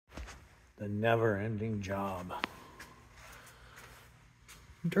The never-ending job.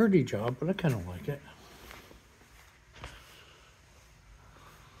 Dirty job, but I kind of like it.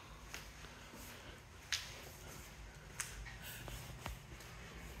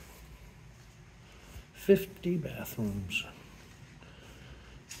 "50 bathrooms.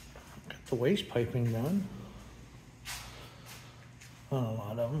 Got the waste piping done. On a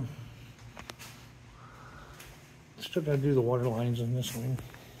lot of them. Still got to do the water lines in this wing.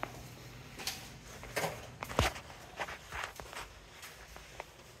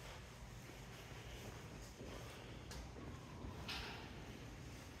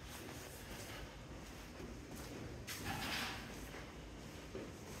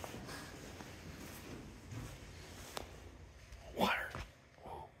 Water.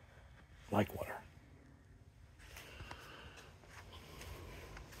 Like water.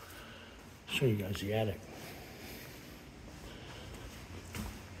 Show you guys the attic.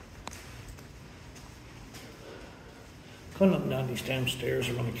 Going up and down these damn stairs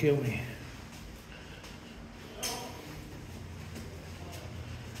are going to kill me.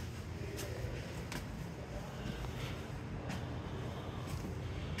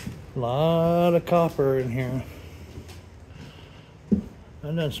 A lot of copper in here.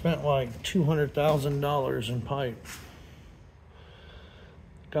 I done spent like $200,000 in pipe.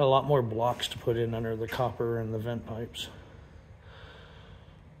 Got a lot more blocks to put in under the copper and the vent pipes.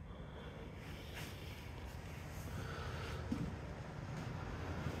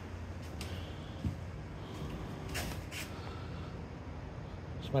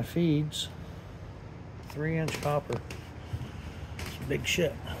 It's my feeds. 3-inch copper. It's big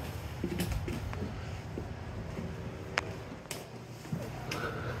shit.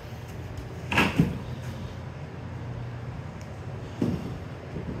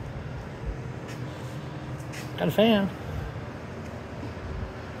 Got a fan.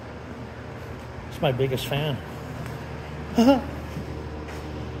 It's my biggest fan.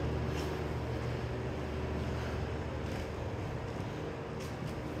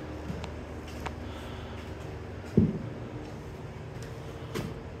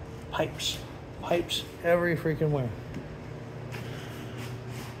 Pipes every freaking way.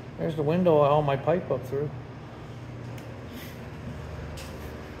 There's the window I haul my pipe up through.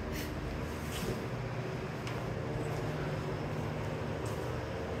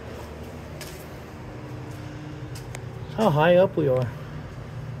 How high up we are.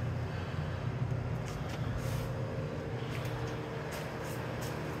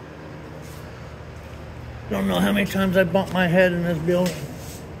 Don't know how many times I bumped my head in this building.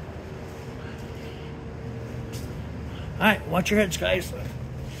 All right, watch your heads, guys.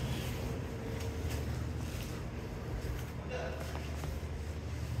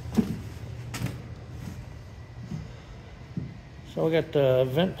 So we got the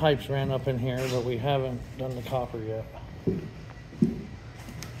vent pipes ran up in here, but we haven't done the copper yet.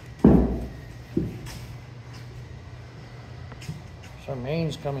 So our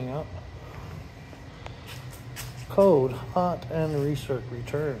main's coming up. Code, hot and recirc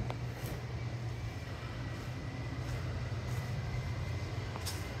return.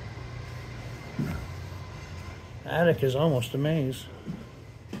 Attic is almost a maze.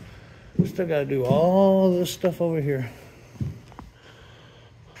 Still got to do all this stuff over here.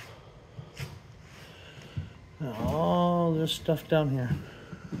 And all this stuff down here.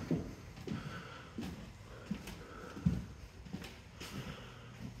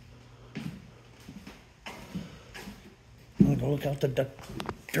 I'm gonna go look out the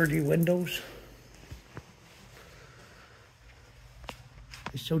dirty windows.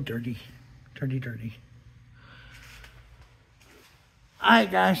 It's so dirty. Dirty. All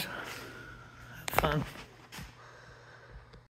right, guys. Have fun.